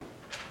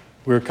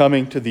We're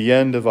coming to the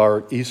end of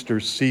our Easter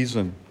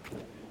season,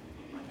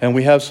 and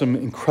we have some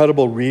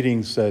incredible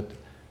readings that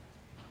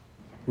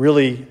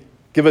really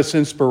give us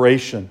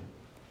inspiration.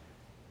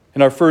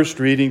 In our first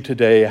reading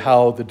today,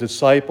 how the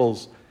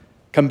disciples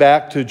come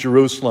back to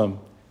Jerusalem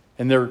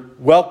and they're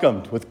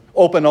welcomed with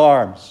open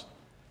arms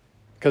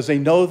because they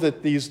know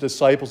that these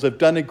disciples have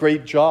done a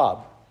great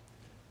job,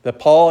 that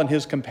Paul and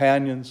his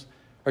companions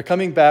are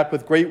coming back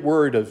with great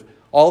word of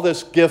all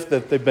this gift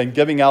that they've been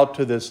giving out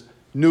to this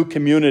new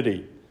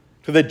community,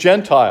 to the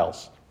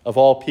Gentiles of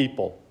all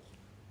people.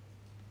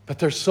 But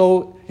they're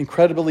so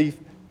incredibly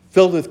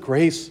filled with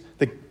grace,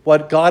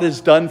 what God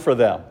has done for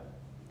them.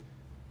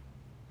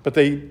 But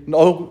they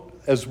know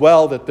as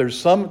well that there's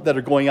some that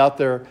are going out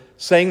there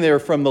saying they're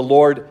from the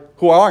Lord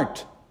who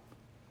aren't.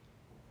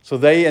 So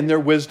they, in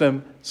their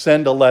wisdom,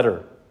 send a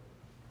letter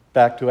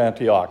back to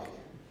Antioch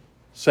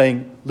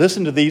saying,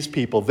 listen to these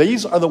people.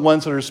 These are the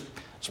ones that are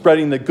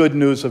spreading the good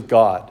news of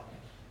God.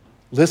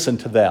 Listen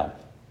to them.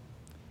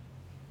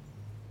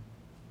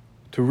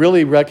 To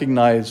really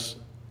recognize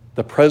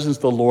the presence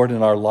of the Lord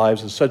in our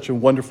lives is such a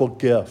wonderful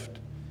gift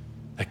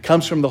that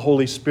comes from the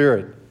Holy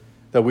Spirit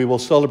that we will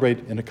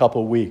celebrate in a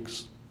couple of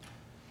weeks.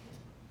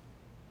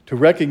 To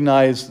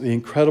recognize the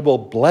incredible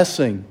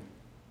blessing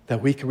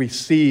that we can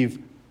receive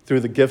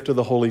through the gift of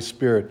the Holy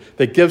Spirit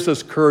that gives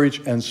us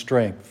courage and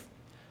strength.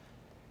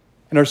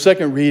 In our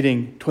second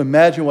reading, to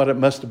imagine what it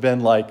must have been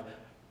like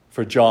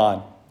for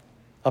John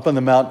up on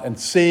the mountain and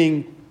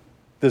seeing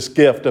this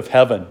gift of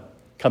heaven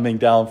coming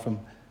down from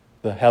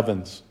the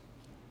heavens.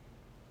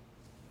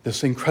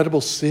 This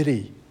incredible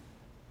city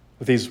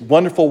with these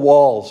wonderful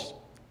walls,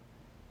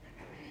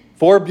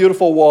 4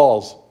 beautiful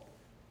walls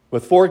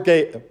with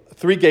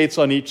 3 gates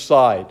on each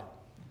side,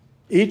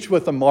 each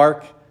with the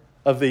mark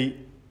of the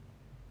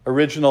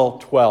original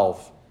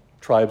 12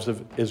 tribes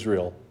of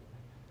Israel.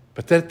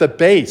 But then at the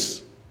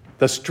base,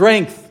 the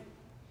strength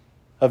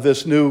of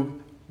this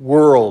new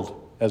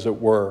world, as it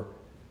were,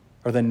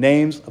 are the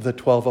names of the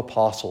 12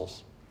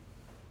 apostles.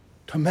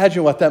 To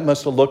imagine what that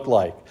must have looked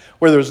like,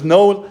 where there's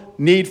no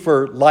need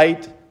for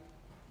light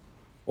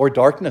or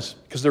darkness,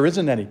 because there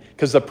isn't any,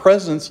 because the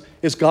presence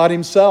is God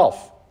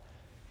himself.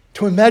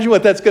 To imagine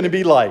what that's going to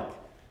be like,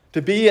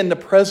 to be in the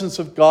presence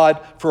of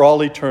God for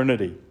all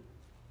eternity.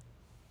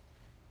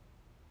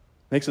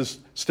 Makes us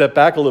step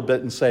back a little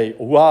bit and say,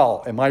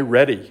 wow, am I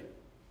ready?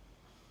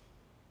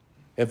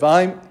 If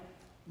I'm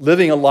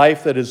living a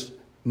life that is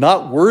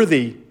not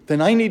worthy,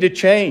 then I need to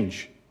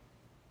change.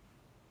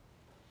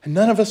 And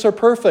none of us are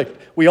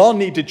perfect. We all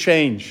need to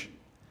change.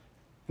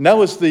 And that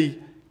was the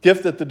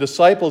gift that the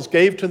disciples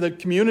gave to the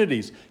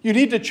communities. You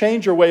need to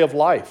change your way of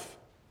life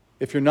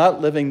if you're not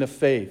living the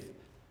faith.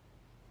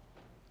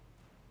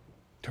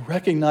 To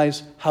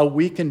recognize how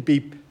we can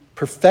be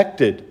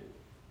perfected,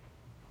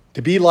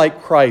 to be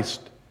like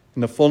Christ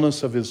in the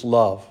fullness of his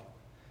love.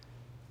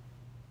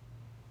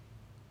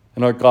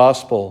 In our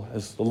gospel,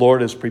 as the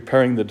Lord is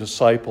preparing the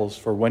disciples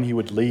for when he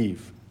would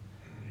leave,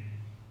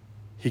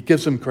 he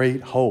gives them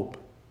great hope.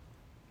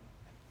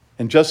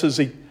 And just as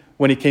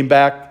when he came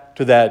back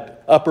to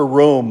that upper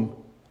room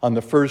on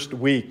the first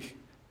week,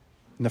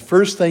 and the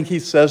first thing he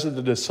says to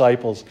the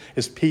disciples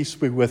is, peace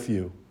be with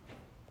you.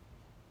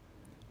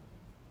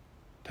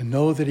 To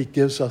know that he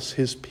gives us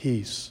his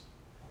peace.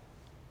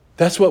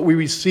 That's what we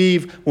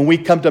receive when we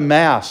come to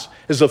Mass,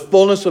 is the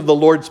fullness of the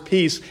Lord's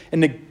peace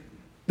and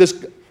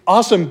this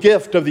awesome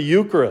gift of the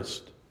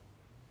Eucharist.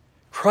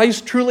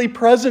 Christ truly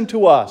present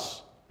to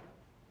us.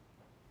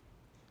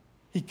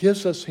 He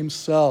gives us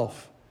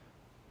himself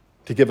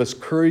to give us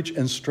courage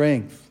and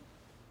strength.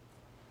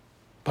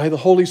 By the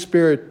Holy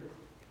Spirit,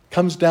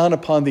 comes down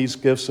upon these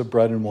gifts of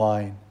bread and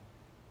wine,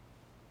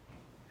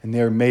 and they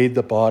are made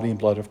the body and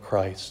blood of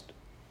Christ.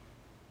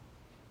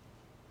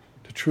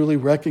 To truly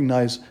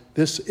recognize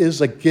this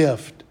is a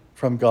gift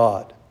from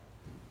God,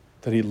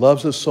 that he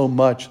loves us so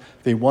much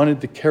that he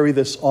wanted to carry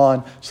this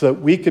on so that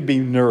we could be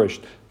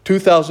nourished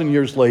 2,000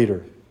 years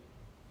later.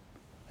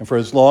 And for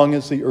as long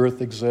as the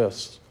earth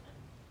exists,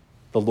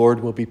 the Lord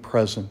will be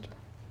present.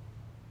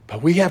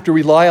 But we have to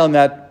rely on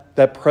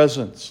that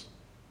presence.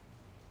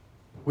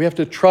 We have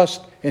to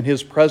trust in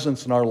his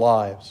presence in our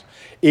lives.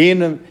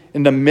 Even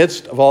in the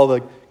midst of all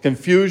the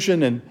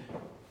confusion and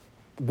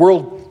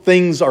world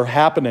things are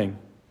happening,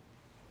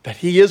 that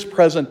he is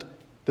present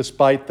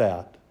despite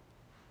that.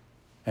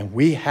 And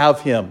we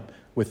have him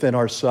within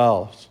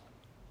ourselves.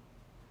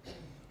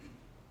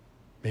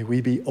 May we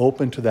be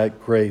open to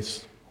that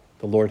grace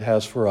the Lord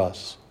has for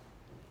us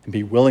and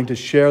be willing to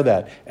share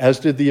that, as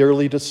did the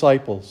early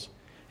disciples,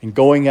 in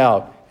going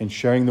out and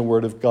sharing the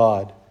word of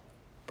God,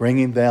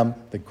 bringing them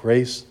the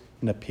grace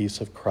and the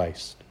peace of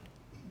Christ.